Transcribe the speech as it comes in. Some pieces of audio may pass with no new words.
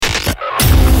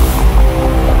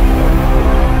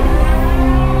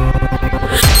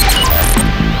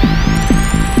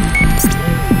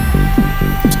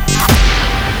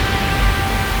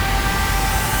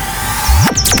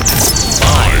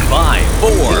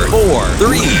0.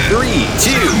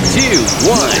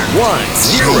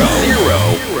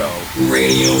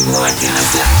 Radio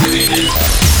broadcast activated.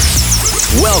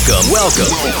 Welcome.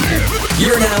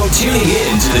 You're now tuning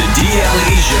in to the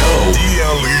DLE show.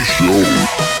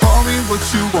 Call me what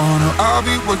you wanna, I'll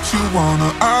be what you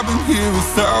wanna. I've been here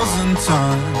 1,000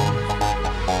 times.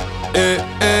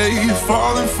 Hey,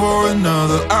 falling for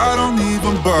another, I don't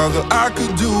even bother. I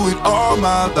could do it all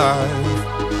my life.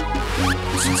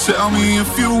 So tell me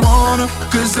if you wanna,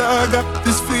 cause I got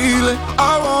this feeling.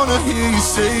 I wanna hear you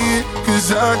say it,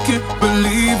 cause I can't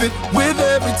believe it. With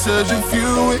every touch of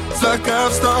you, it's like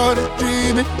I've started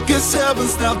dreaming. Guess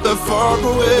heaven's not that far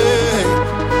away.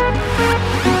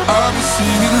 I'll be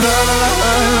singing la la la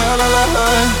la la la la.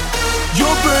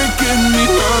 You're breaking me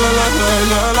la la la la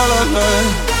la la la la.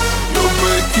 You're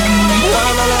breaking me la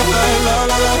la la la la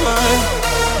la la la.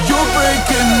 You're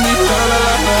breaking me la la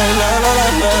la la la la la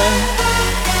la.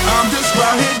 I'm just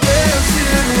right here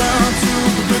dancing around to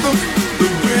the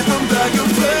rhythm that you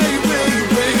play,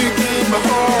 breaking my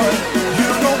heart. You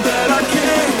know that I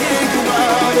can't get you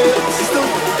out of the system.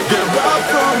 Get right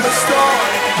from the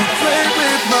start. You play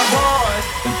with my heart,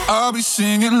 and I'll be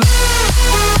singing.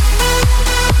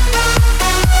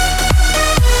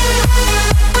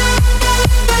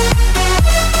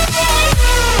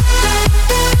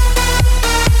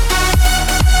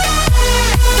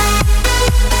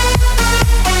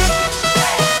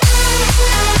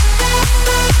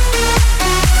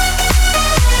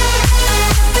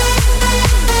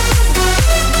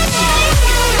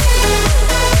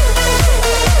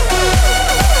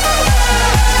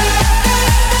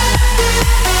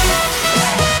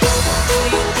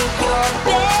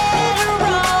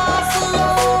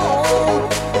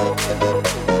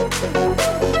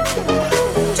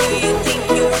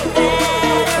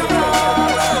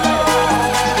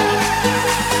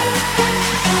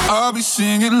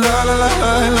 Singing la la la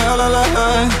la la la la.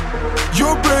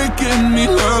 You're breaking me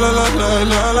la la la la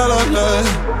la la la la.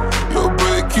 You're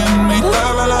breaking me la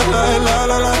la la la la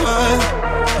la la la.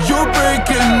 You're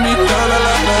breaking me la la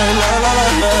la la la la la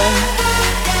la.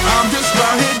 I'm just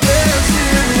right here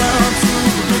dancing around to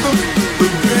the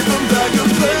rhythm that you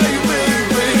play,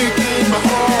 breaking my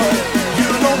heart. You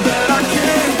know that I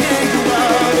can't get you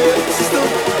out of the system.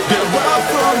 Get right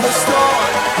from the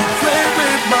start. You play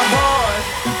with my heart.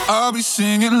 I'll be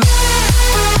singing.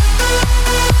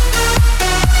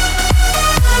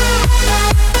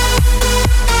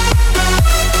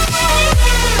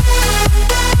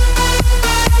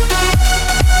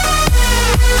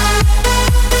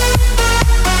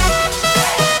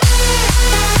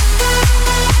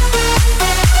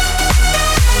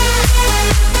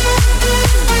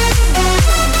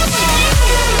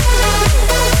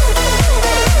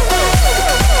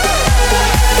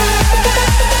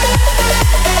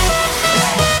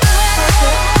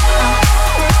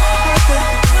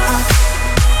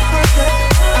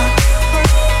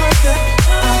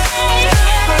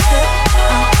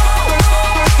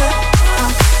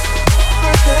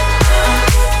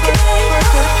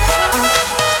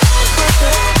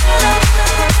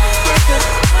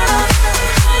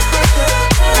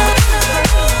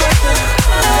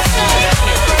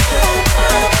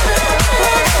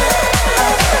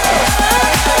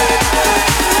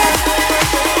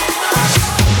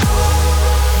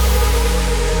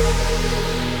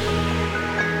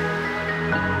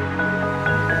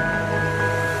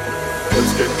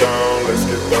 Let's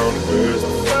get down to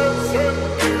business.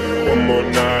 One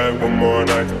more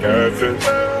night to catch this.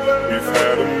 We've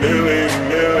had a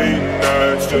million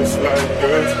nights just like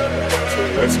this. So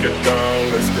let's get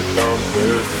down to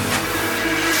business.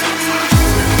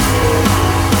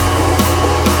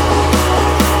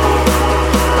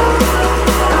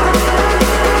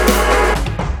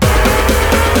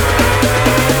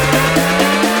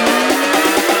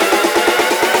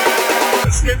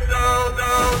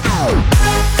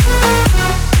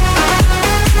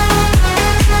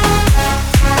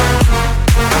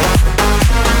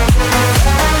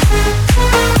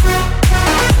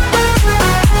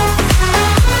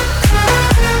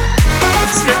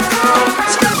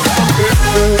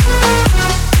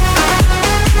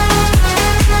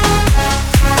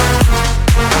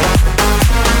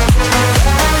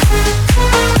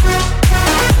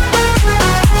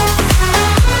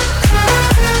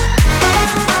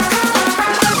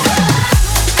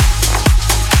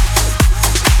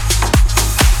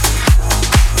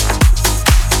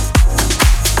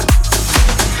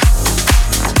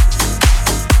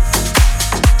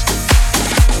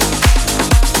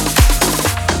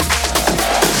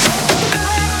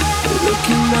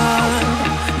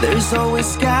 There's always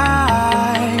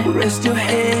sky. Rest your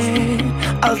head,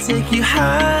 I'll take you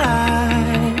high.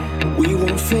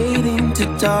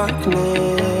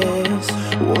 darkness.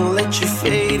 Won't let you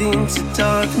fade into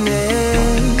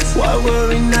darkness. Why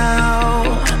worry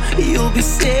now? You'll be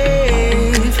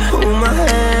safe. Hold my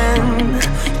hand,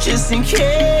 just in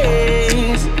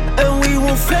case. And we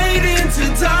won't fade into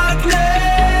darkness.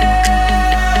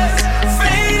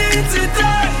 Fade into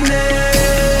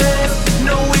darkness.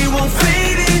 No, we won't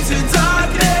fade into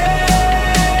darkness.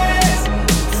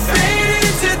 Fade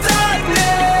into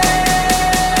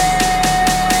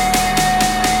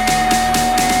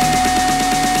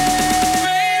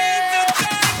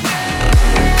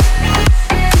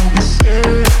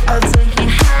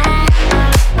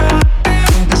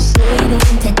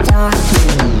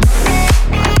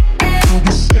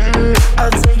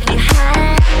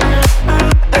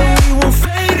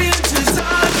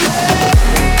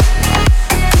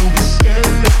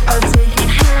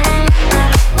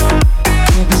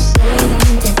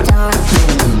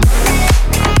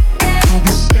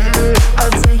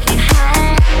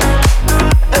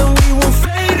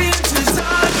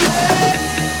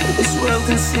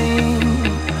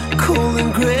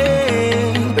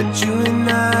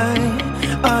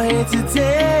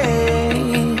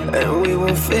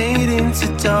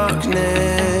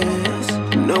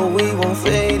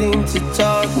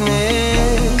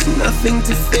nothing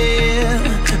to fear,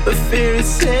 but fear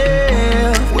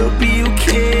itself. We'll be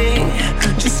okay,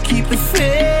 just keep the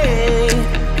faith.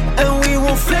 And we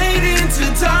won't fade into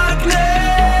darkness.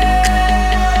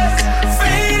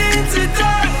 Fade into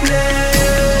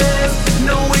darkness.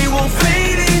 No, we won't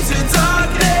fade into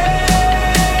darkness.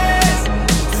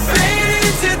 Fade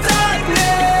into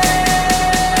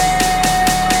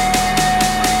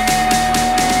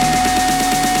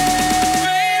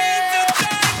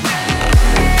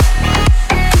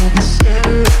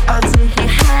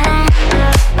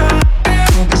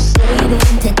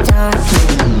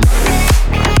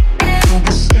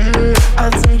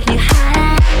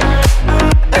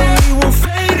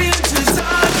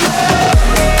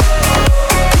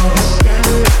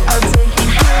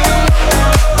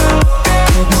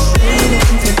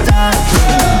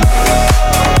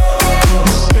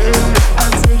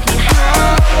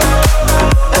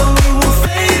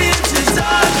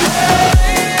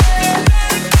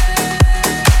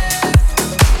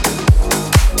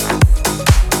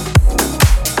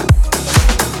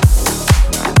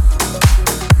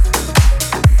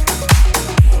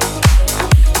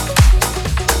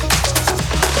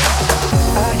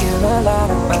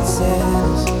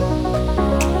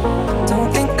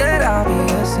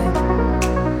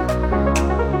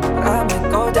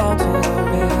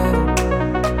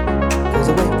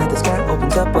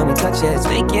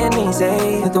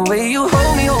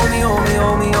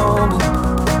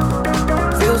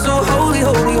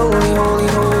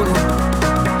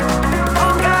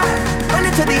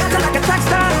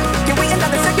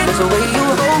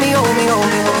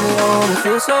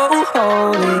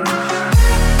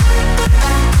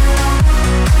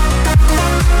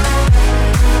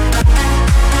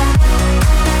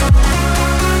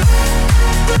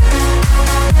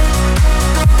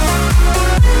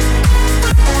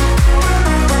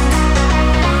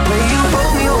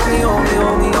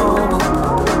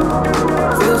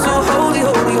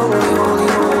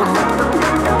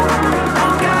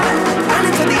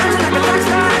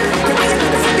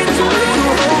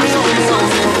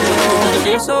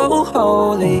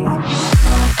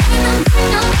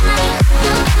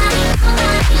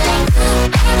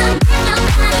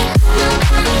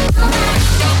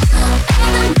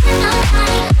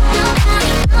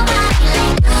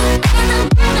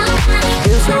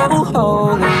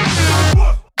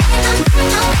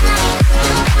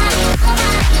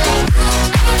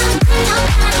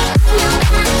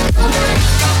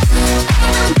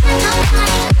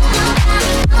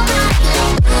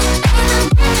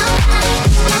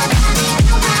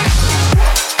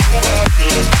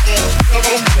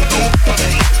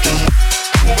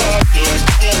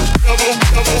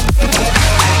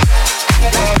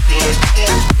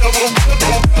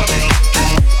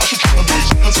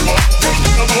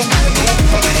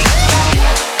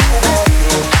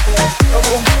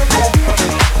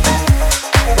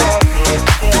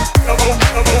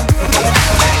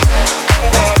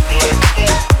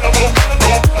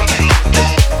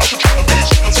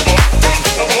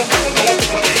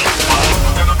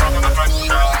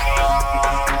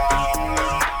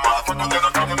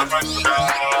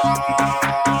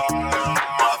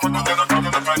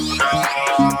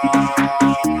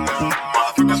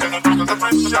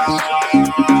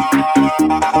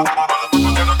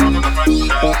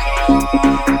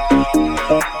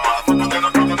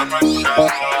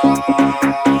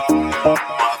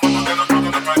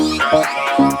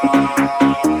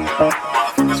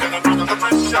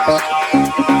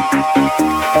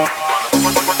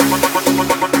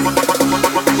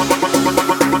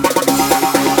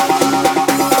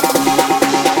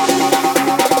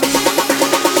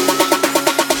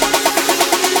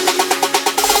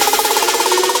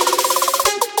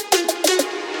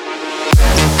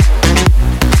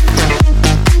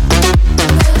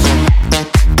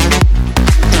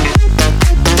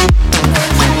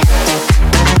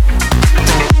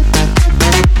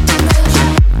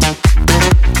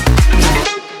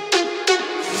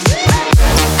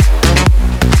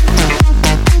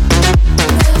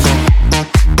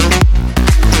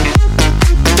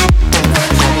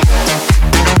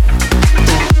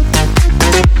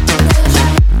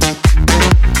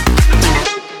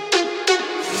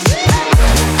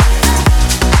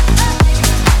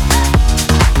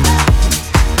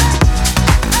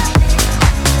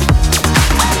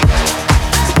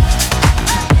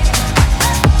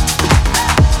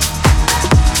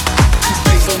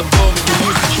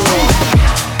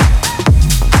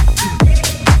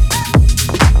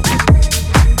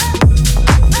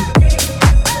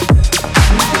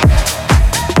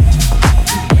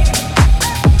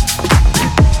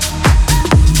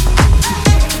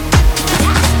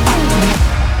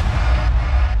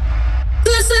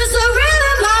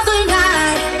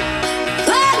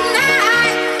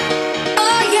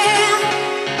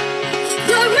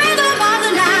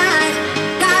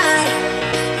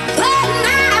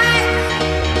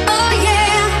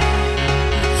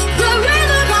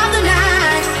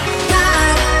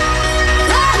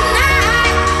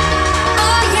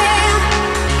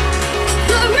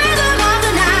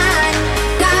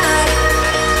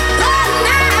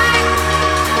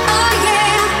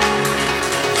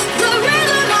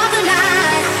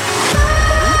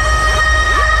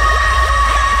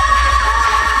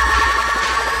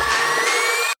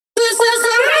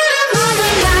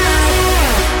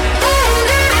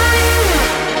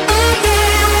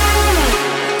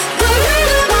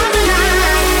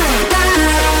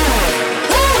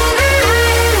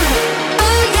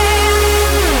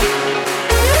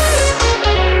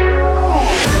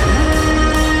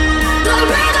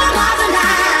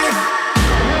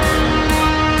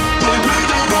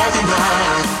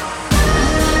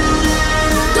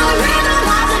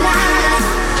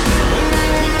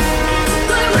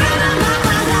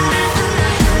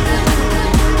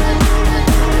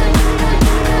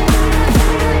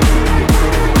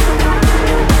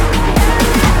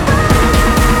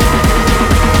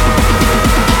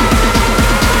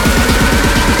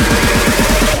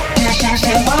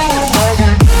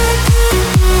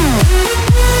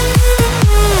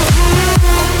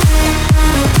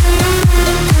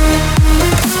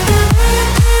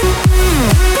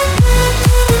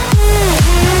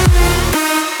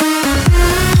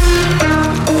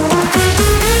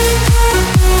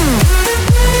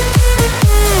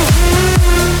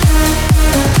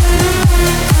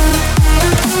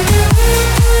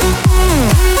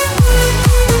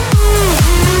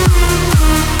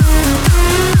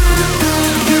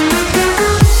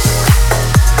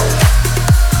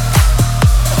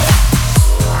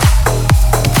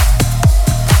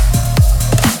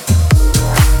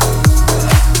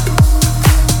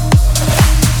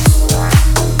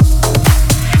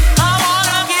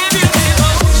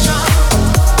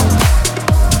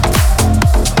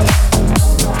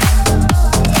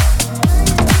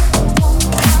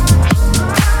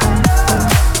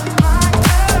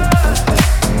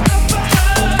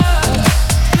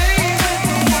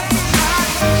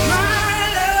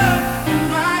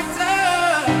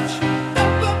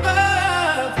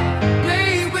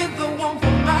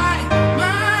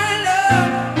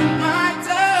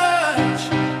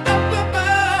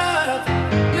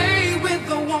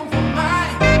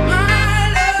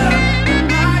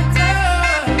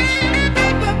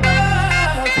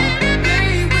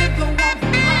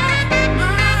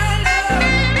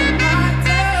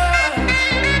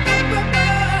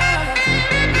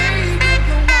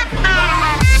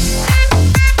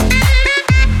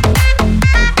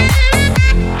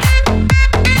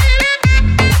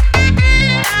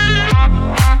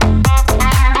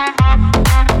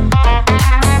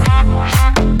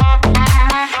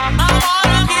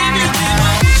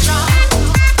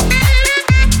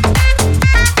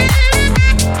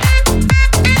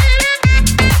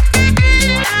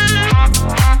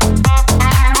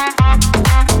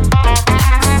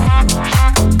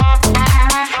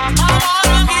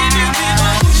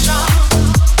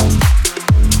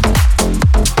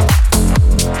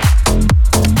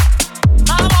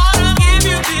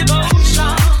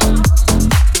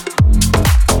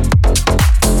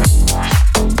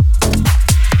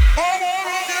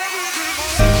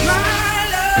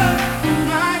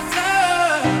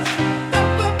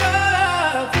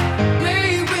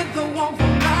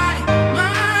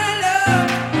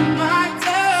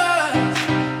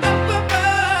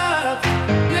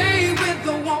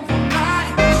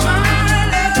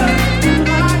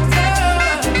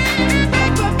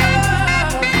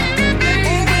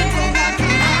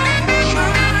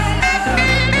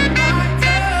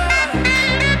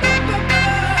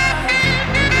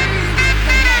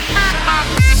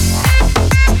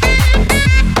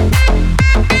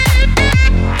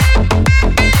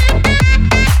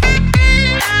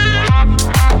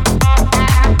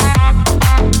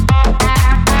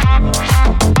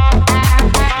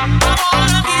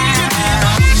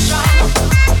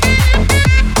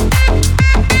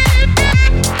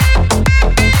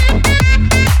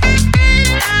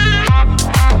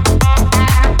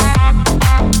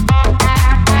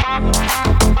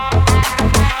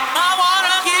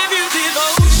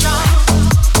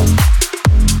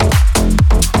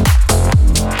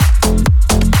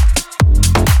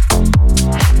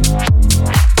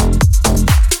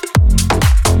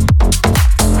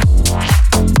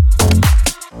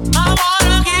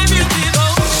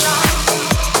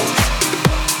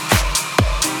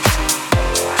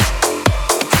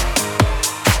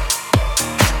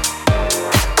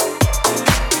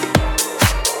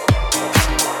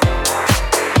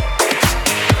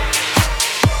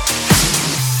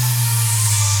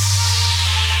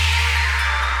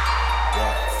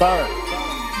Third.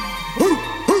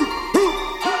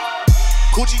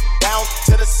 Coochie down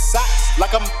to the socks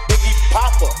like I'm Biggie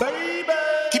Popper. Baby.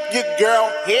 Keep your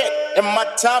girl head in my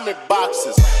Tommy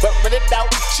boxes. But rent it out,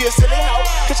 she a silly hoe.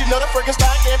 Cause she know the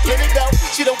Frankenstein get plenty dough.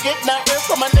 She don't get nothing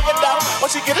from my nigga though. All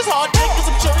she get is hard dick and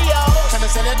some Cheerios.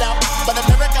 Tryna send it out, but I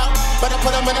never go. Better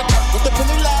put them in a truck with the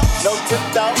penny low. No tint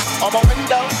though, on my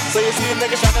window. So you see a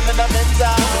nigga shining in the Benzo.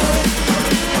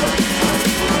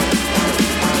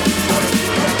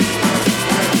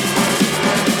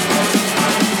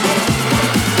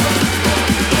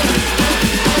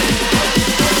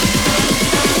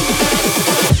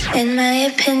 In my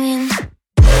opinion,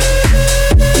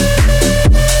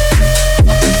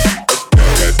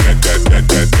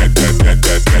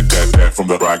 from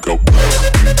the I go.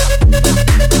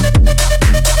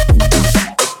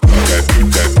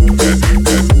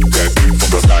 From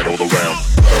the side all around.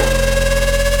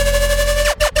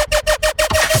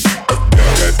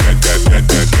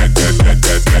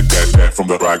 From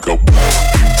the I go.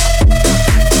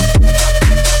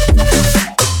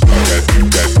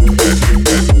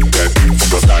 From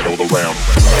the side all around.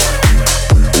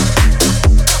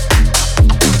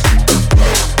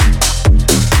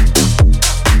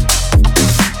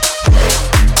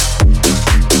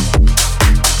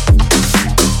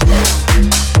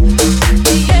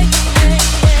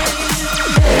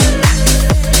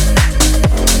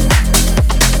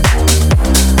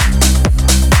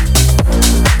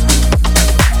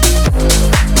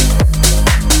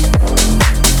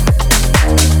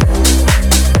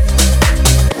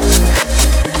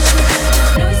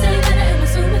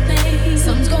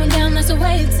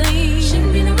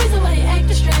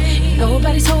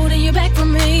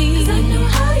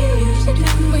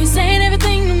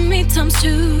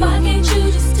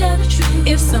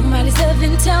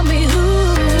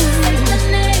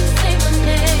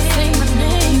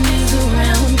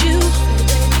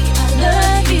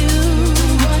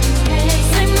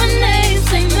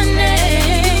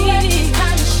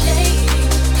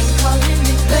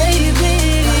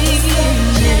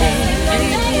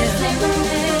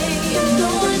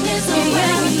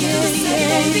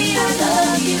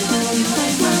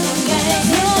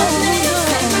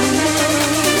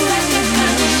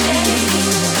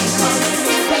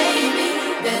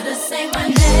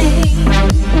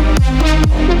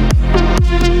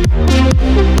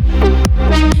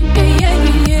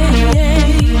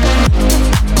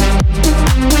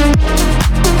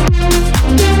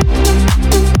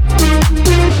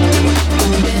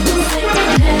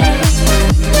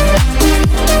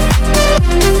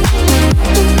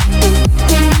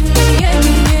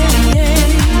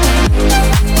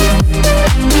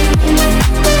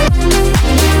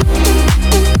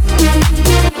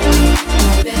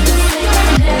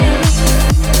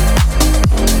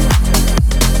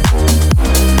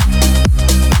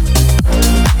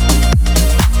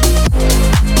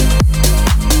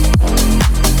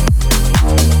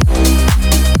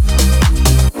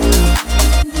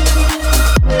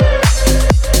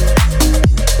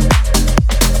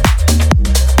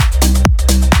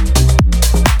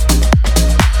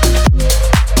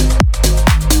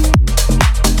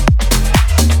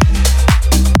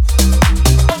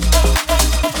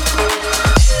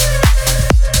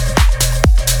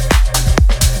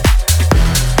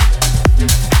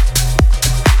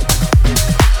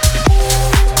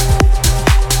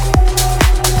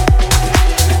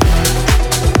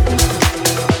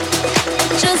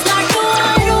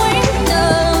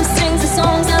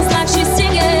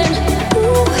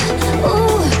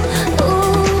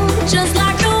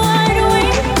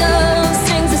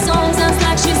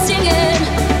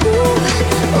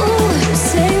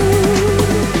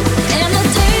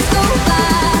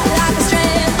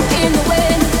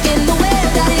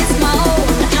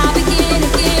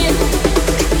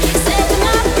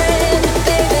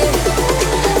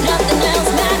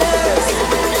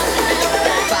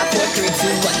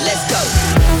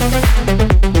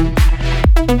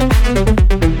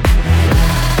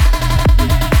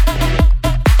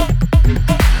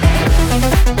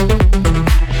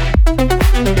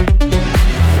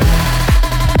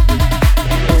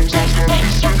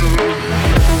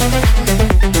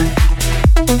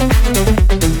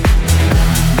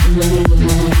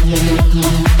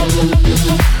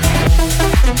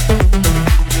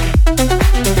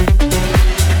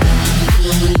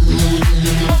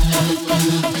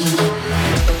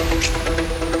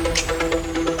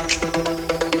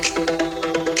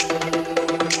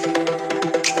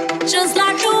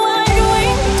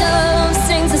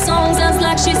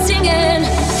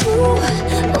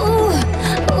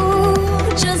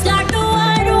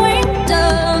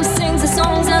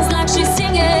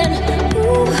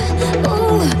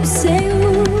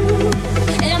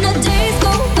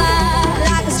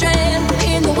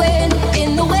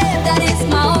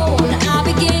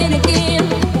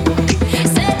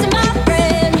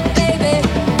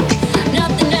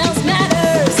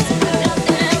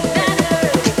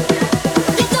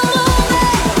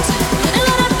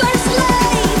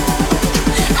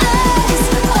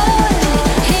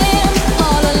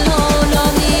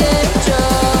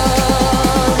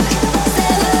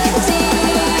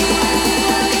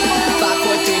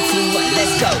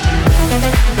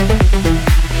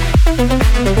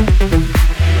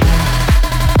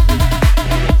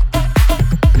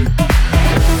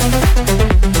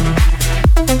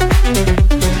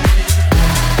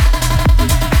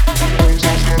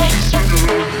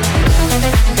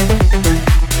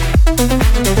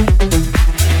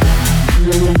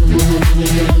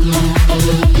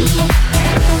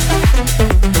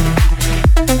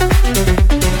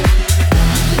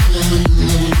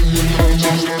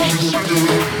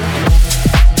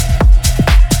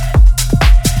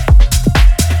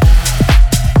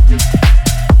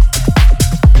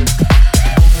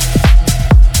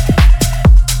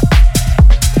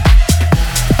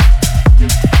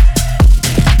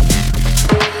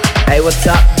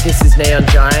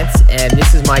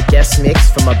 guest mix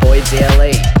from my boy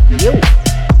DLE. Yo.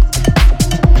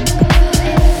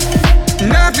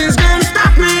 Nothing's gonna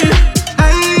stop me.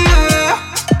 Hey, yeah.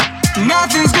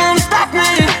 Nothing's gonna stop me.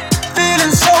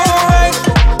 Feeling so right.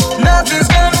 Nothing's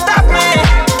gonna stop me.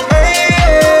 Hey,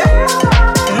 yeah.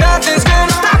 Nothing's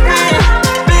gonna stop me.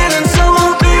 Feeling so,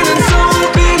 feeling so,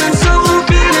 feeling so,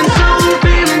 feeling so,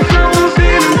 feeling so,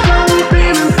 feeling so,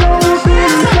 feeling so,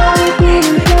 feeling so,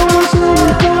 feeling so,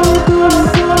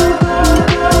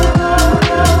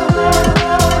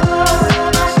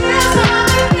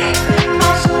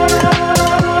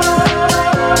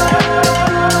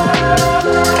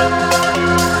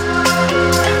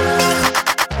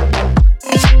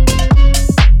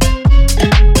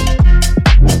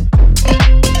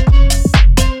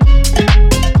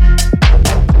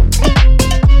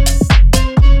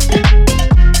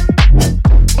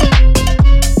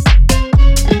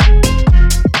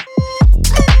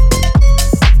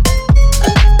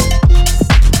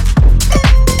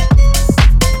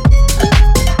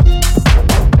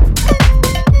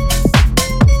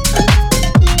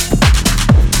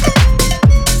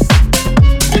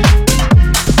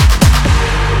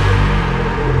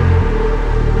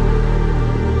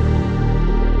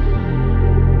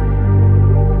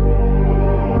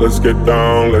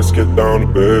 Let's get down to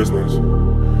business.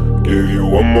 Give you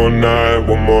one more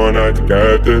night to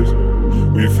get this.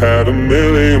 We've had a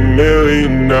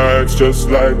million nights just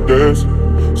like this.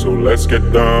 So let's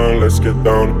get down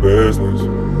to business.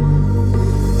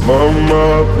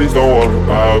 Mama, please don't worry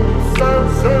about me.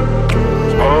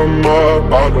 I'm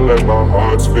about to let my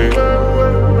heart speak.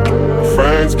 My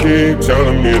friends keep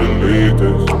telling me to leave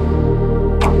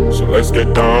this. So let's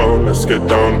get down to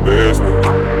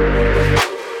business.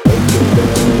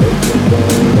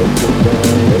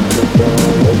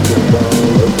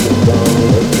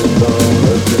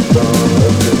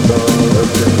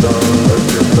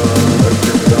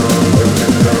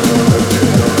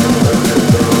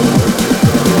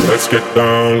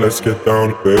 Let's get down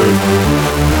to business.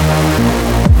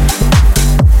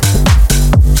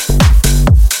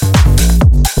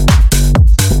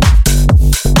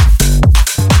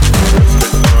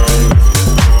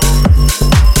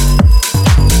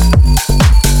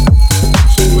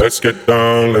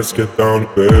 Let's get down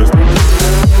to business.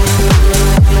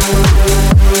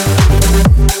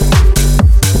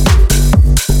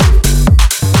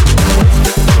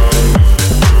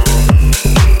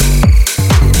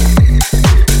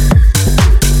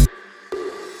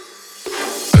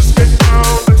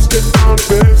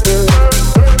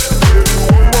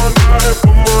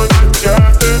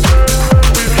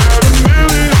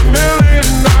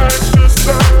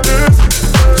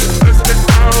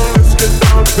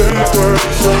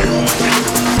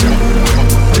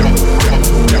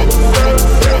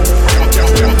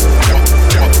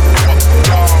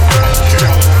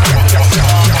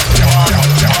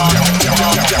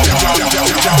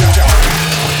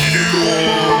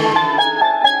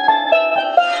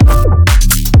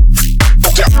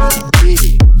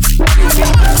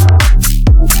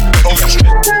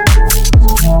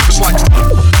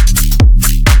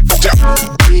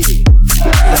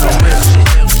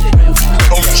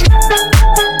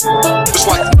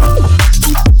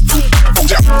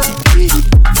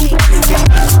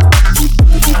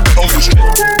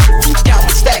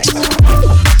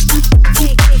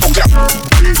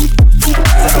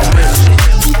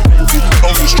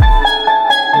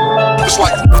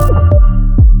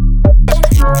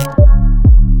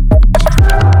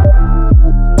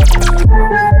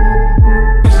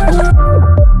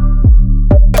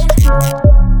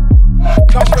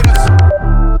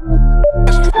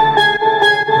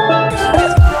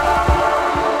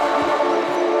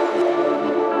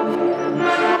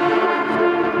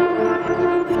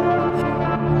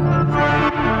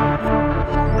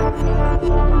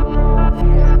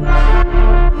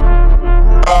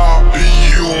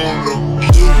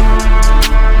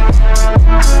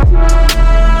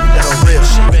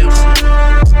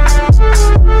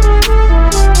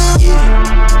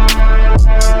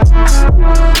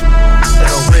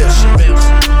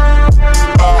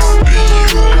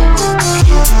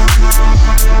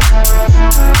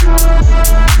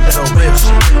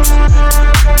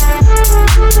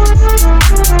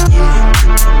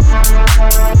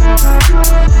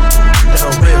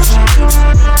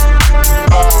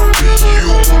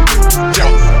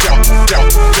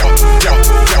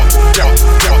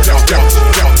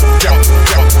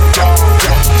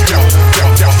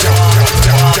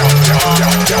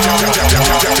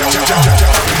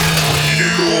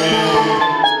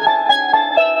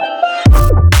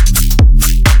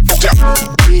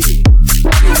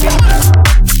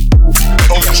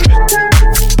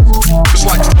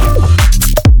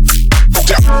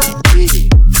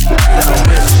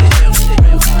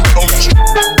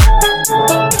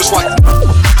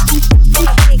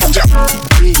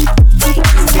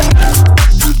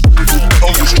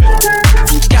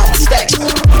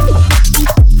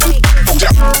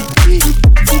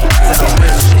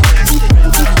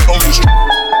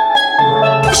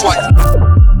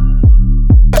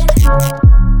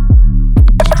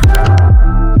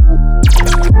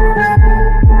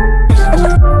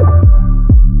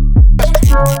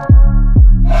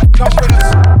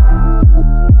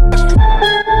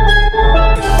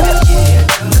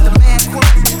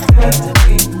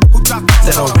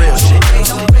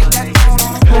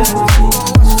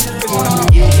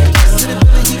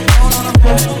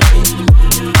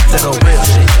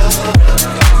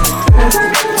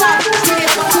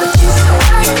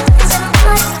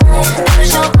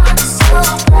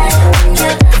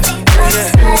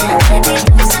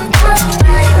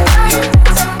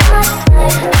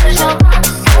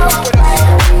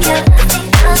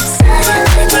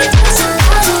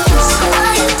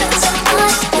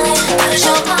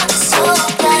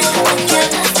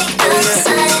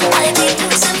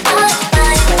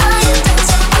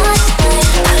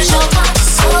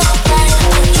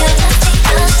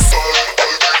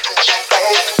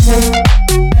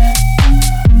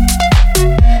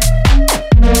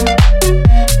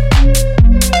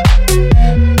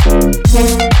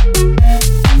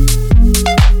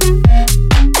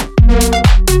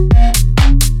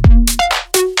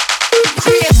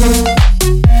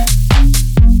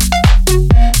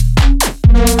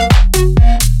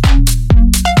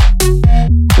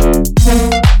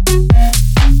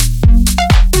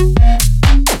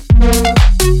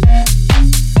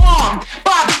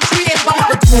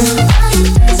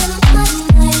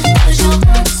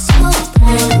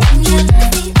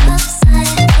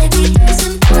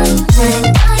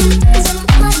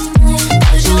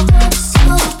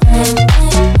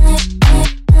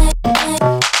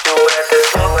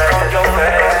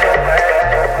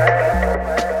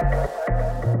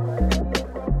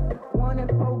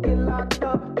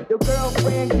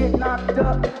 friend get knocked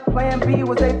up. Plan B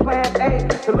was a plan A.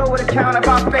 To lower the count of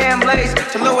our families.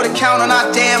 To lower the count on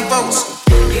our damn votes.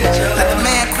 Let the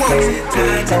man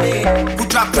quote. Who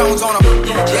dropped drones on him?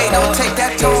 Yeah, don't take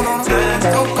that tone on him.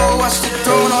 Don't go watch the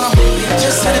throne on him.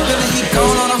 Just hit a Billy, he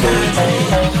gone on him.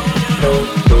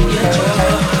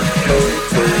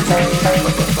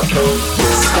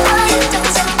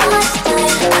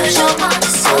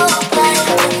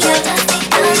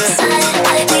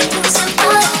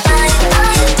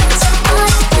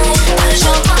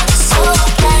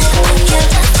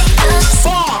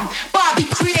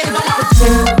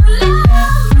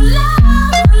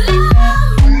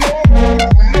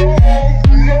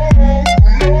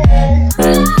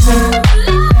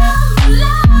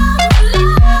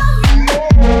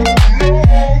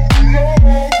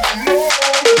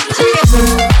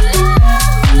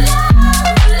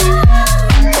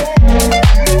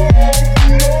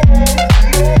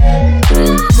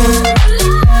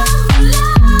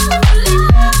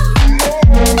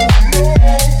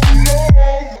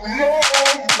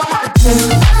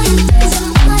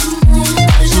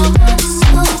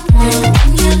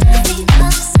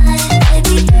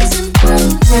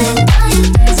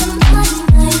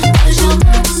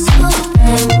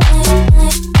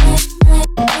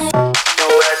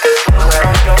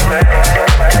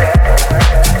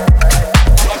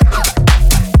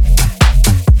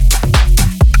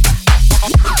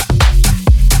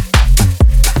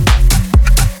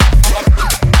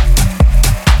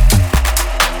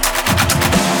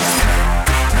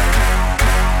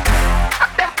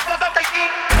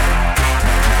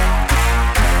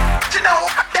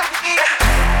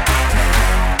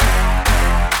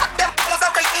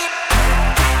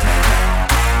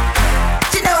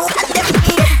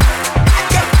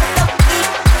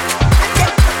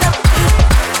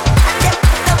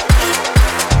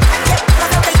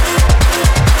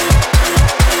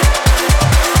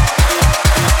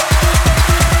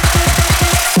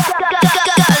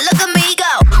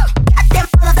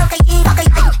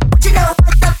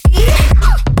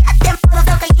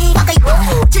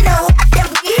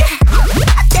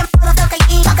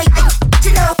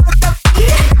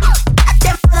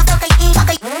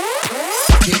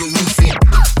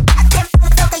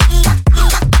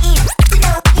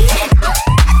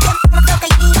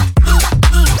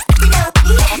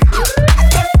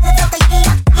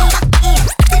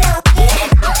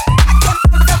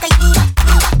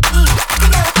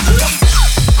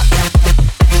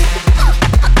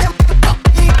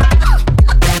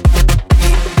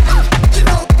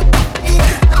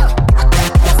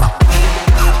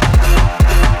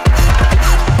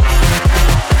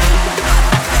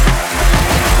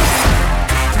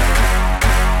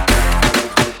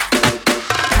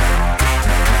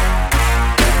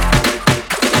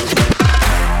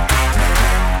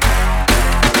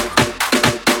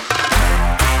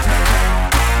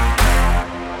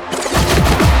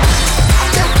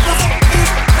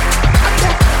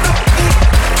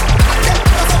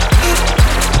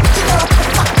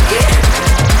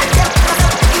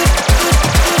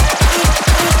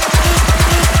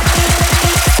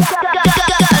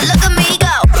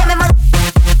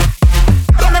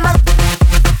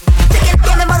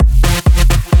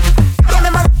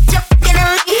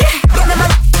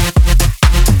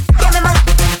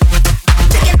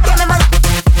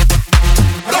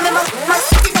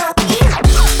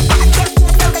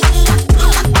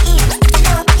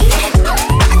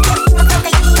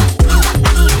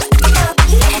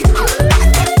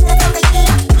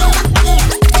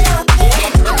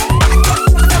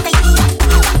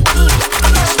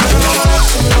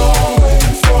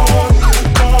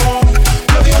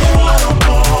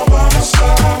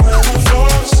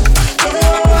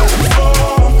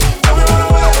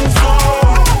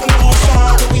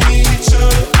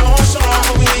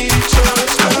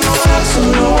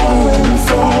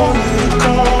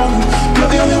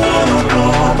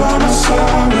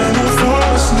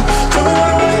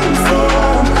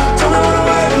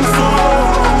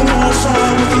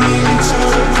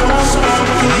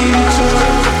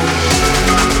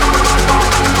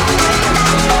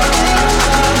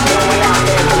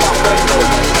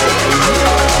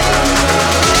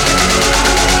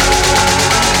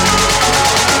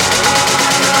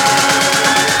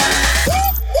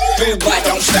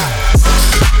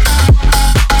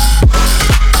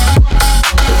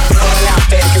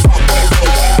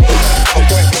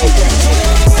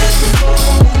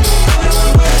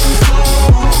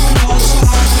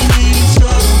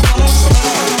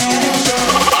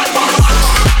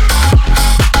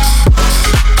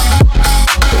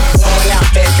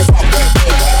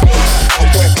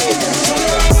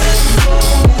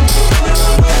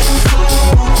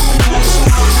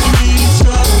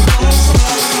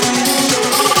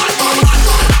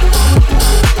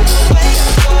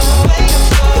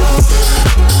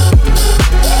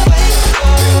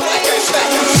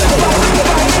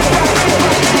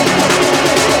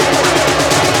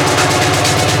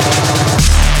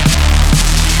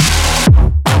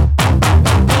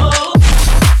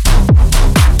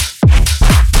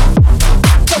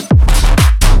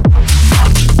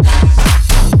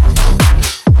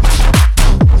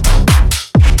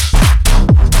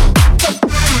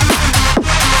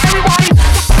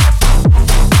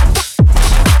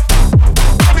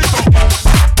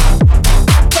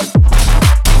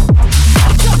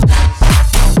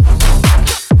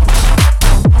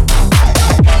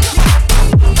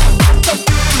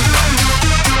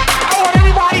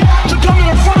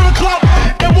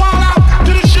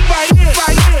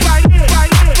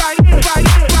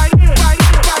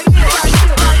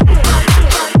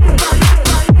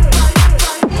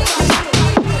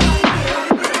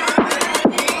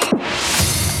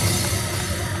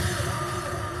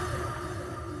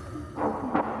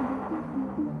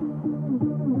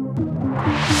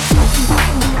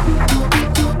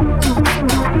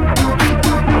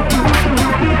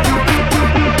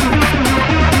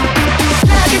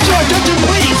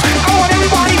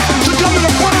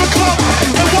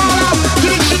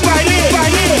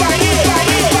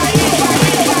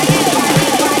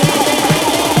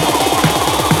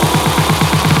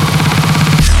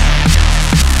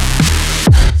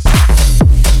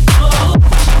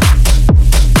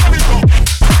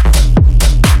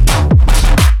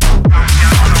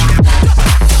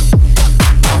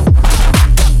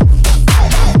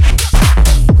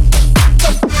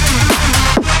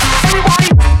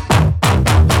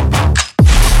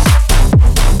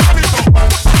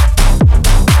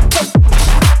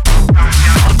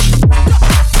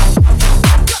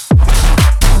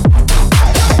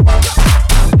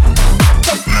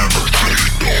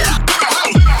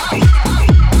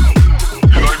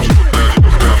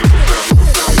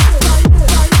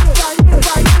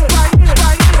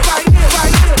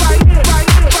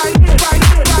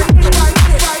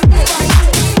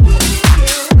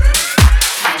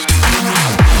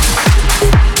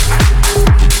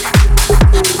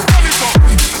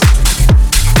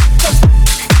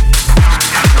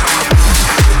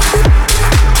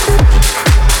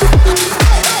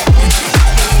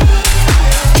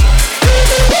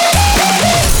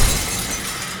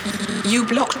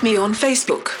 blocked me on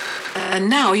Facebook. And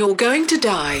now you're going to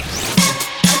die.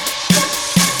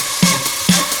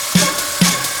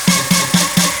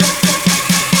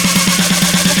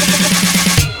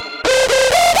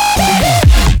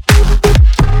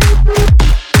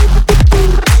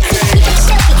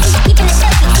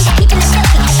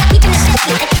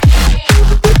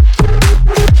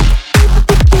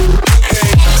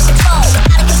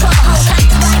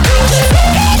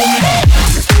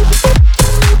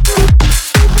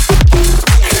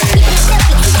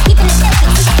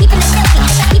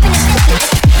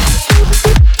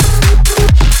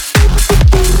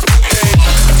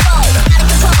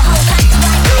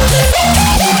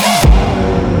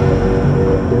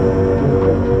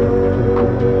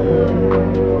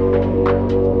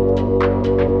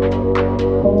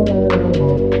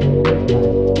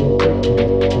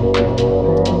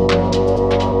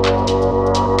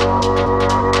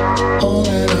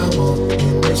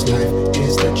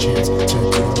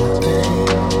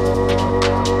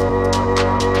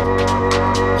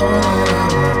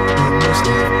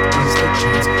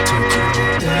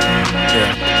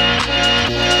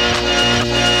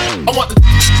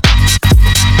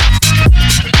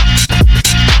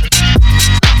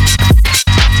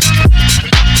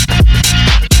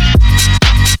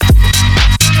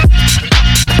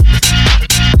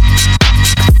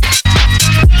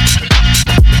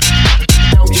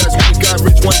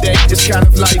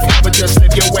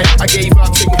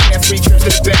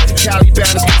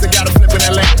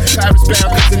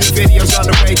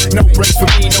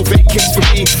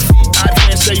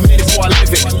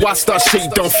 Why start shit you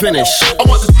don't finish? I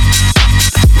want